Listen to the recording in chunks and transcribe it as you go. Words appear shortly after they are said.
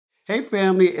Hey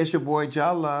family, it's your boy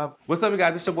Jahlove. What's up, you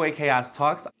guys? It's your boy Khaos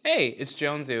Talks. Hey, it's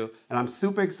Jonzu. And I'm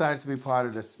super excited to be part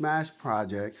of the Smash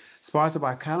Project, sponsored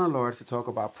by Callen-Lorde, to talk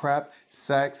about prep,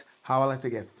 sex, how I like to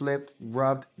get flipped,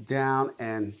 rubbed down,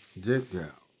 and dipped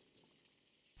down.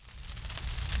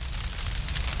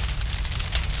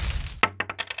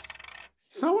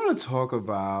 So I want to talk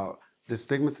about the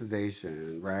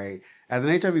stigmatization, right? As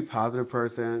an HIV positive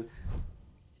person,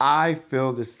 I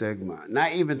feel the stigma.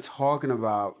 Not even talking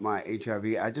about my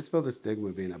HIV, I just feel the stigma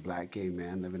of being a black gay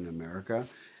man living in America.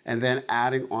 And then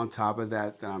adding on top of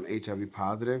that I'm HIV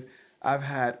positive, I've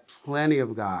had plenty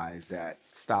of guys that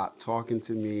stopped talking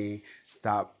to me,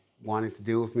 stopped wanting to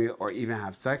deal with me, or even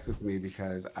have sex with me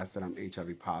because I said I'm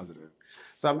HIV positive.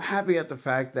 So I'm happy at the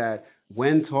fact that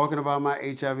when talking about my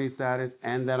HIV status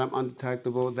and that I'm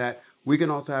undetectable, that we can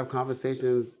also have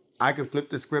conversations. I can flip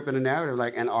the script in a narrative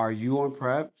like, and are you on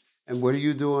PrEP? And what are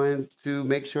you doing to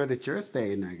make sure that you're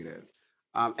staying negative?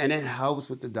 And it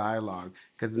helps with the dialogue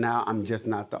because now I'm just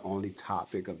not the only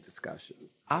topic of discussion.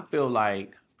 I feel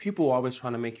like people are always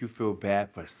trying to make you feel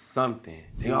bad for something.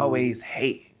 They always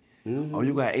hate. Oh,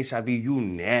 you got HIV, you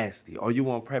nasty. Oh, you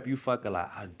want PrEP, you fucking like,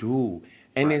 I do.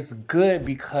 And it's good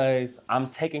because I'm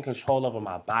taking control over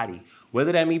my body.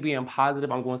 Whether that me being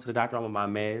positive, I'm going to the doctor, I'm on my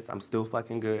meds, I'm still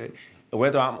fucking good.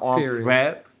 Whether I'm on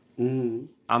PrEP,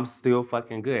 I'm still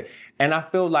fucking good. And I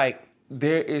feel like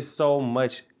there is so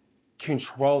much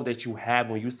control that you have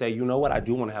when you say, you know what, I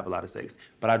do want to have a lot of sex,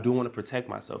 but I do want to protect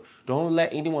myself. Don't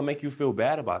let anyone make you feel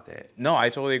bad about that. No, I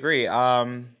totally agree.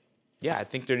 Yeah, I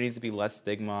think there needs to be less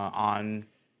stigma on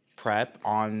PrEP,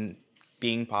 on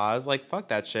being pos. Like, fuck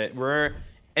that shit. We're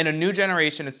in a new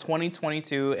generation. It's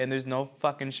 2022, and there's no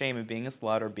fucking shame in being a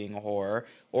slut or being a whore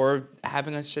or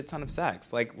having a shit ton of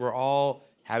sex. Like, we're all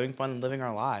having fun and living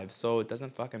our lives, so it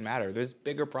doesn't fucking matter. There's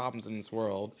bigger problems in this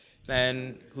world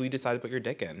than who you decide to put your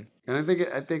dick in. And I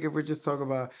think if we're just talking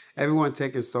about everyone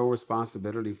taking sole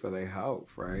responsibility for their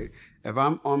health, right? If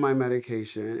I'm on my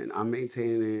medication and I'm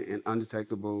maintaining an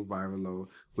undetectable viral load,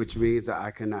 which means that I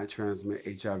cannot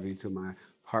transmit HIV to my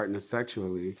partner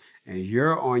sexually, and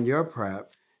you're on your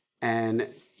PrEP and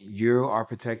you are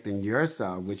protecting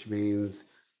yourself, which means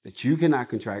that you cannot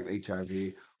contract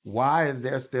HIV, why is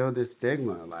there still this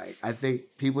stigma? Like, I think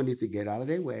people need to get out of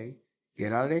their way,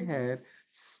 get out of their head,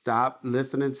 stop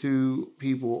listening to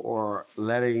people or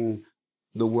letting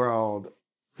the world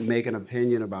make an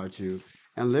opinion about you,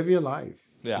 and live your life.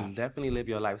 Yeah, definitely live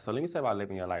your life. So let me say about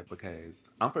living your life,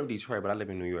 because I'm from Detroit, but I live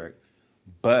in New York.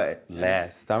 But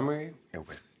last summer, it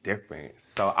was different.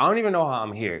 So I don't even know how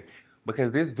I'm here,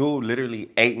 because this dude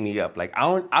literally ate me up. Like, I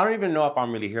don't even know if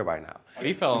I'm really here right now.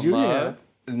 You fell in love?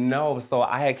 No, so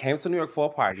I had came to New York for a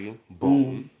party.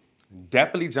 Boom.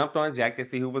 Definitely jumped on Jack to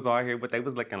see who was all here, what they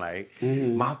was looking like.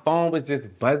 My phone was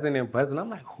just buzzing and buzzing. I'm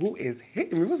like, who is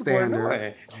hitting me? What's going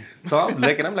on? So I'm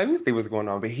looking, I'm like, let me see what's going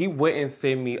on. But he wouldn't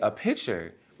send me a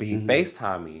picture, but he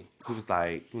FaceTimed me. He was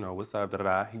like, you know, what's up,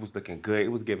 da-da-da. He was looking good. It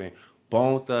was giving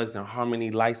Bone Thugs and Harmony,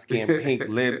 light skin, pink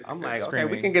lips. I'm like, okay,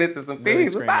 we can get into some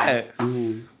things. What's that?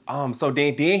 So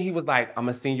then he was like, I'm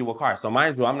gonna send you a car. So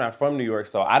mind you, I'm not from New York,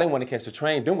 so I didn't want to catch the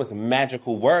train. Them was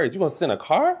magical words. You gonna send a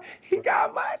car? He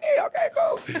got money. Okay,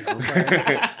 cool.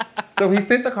 So he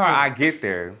sent the car. I get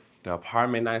there. The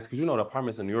apartment nice, because you know the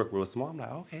apartments in New York real small. I'm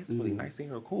like, okay, it's really nice in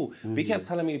here, cool. But he kept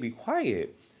telling me to be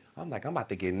quiet. I'm like, I'm about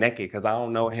to get naked because I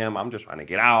don't know him. I'm just trying to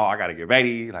get out. I gotta get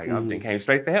ready. Like, I then came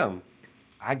straight to him.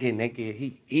 I get naked,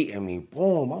 he eating me,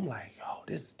 boom. I'm like, yo,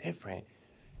 this is different.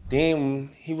 Then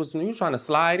he was trying to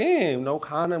slide in, no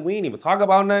condom. We ain't even talk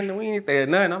about nothing. We ain't said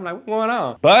nothing. I'm like, what's going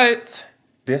on? But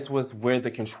this was where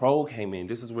the control came in.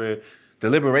 This is where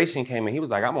the liberation came in. He was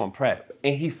like, I'm on PrEP.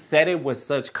 And he said it with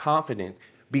such confidence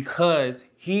because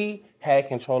he had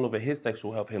control over his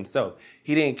sexual health himself.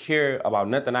 He didn't care about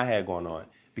nothing I had going on,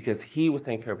 because he was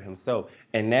taking care of himself.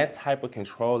 And that type of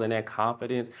control and that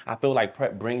confidence, I feel like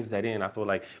PrEP brings that in. I feel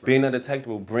like being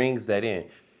undetectable brings that in.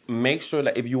 Make sure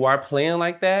that if you are playing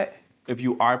like that,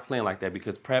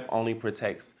 because PrEP only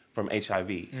protects from HIV.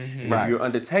 And if you're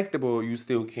undetectable, you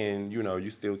still can,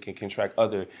 contract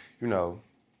other,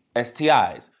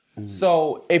 STIs.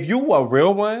 So if you a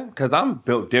real one, because I'm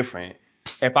built different,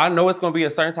 if I know it's going to be a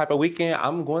certain type of weekend,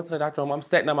 I'm going to the doctor. I'm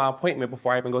setting up my appointment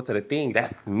before I even go to the thing.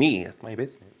 That's me. That's my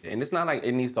business. And it's not like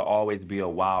it needs to always be a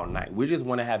wild night. We just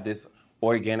want to have this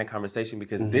organic conversation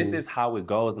because this is how it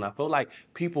goes. And I feel like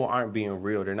people aren't being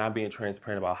real. They're not being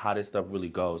transparent about how this stuff really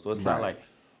goes. So it's not like,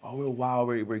 oh, we're wild,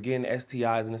 we're getting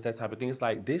STIs and that type of thing. It's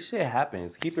like, this shit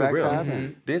happens. Keep it real.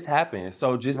 Happens. This happens.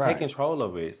 So just take control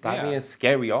of it. Stop being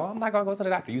scary. Oh, I'm not going to go to the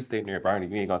doctor. You sitting there, Bernie.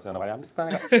 You ain't going to tell nobody. I'm just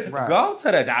saying, go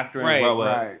to the doctor and grow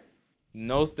up.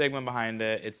 No stigma behind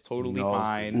it. It's totally No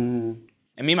fine. Mm-hmm.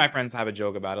 And me and my friends have a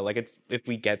joke about it. Like, it's if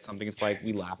we get something, it's like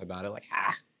we laugh about it. Like,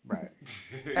 ah. Right.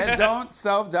 And don't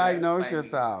self-diagnose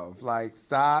yourself. Like,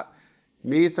 stop.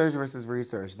 Research versus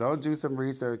research. Don't do some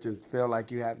research and feel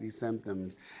like you have these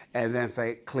symptoms and then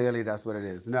say, clearly that's what it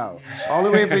is. No.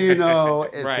 Only way for you to know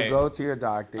is to go to your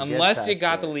doctor. Unless you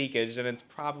got the leakage, then it's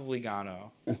probably gono.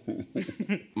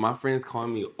 My friends call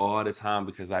me all the time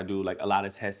because I do like a lot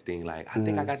of testing. Like, I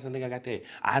think I got something, I got that.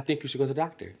 I think you should go to the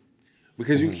doctor.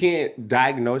 Because you can't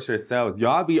diagnose yourselves.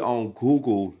 Y'all be on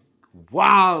Google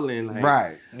wilding. Like,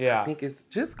 Right. Yeah. I think it's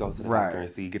just go to the doctor and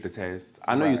see, get the test.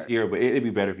 I know you're scared, but it'd be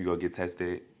better if you go get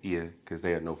tested. Yeah, because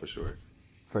they'll know for sure.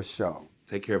 For sure.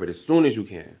 Take care of it as soon as you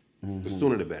can. The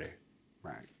sooner the better.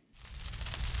 Right.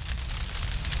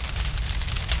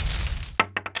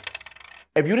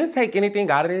 If you didn't take anything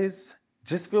out of this,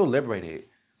 just feel liberated.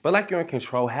 But like you're in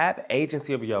control, have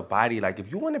agency over your body. Like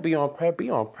if you want to be on PrEP, be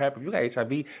on PrEP. If you got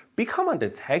HIV, become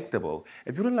undetectable.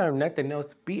 If you didn't learn nothing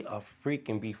else, be a freak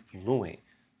and be fluent.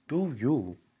 Do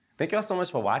you. Thank y'all so much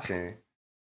for watching.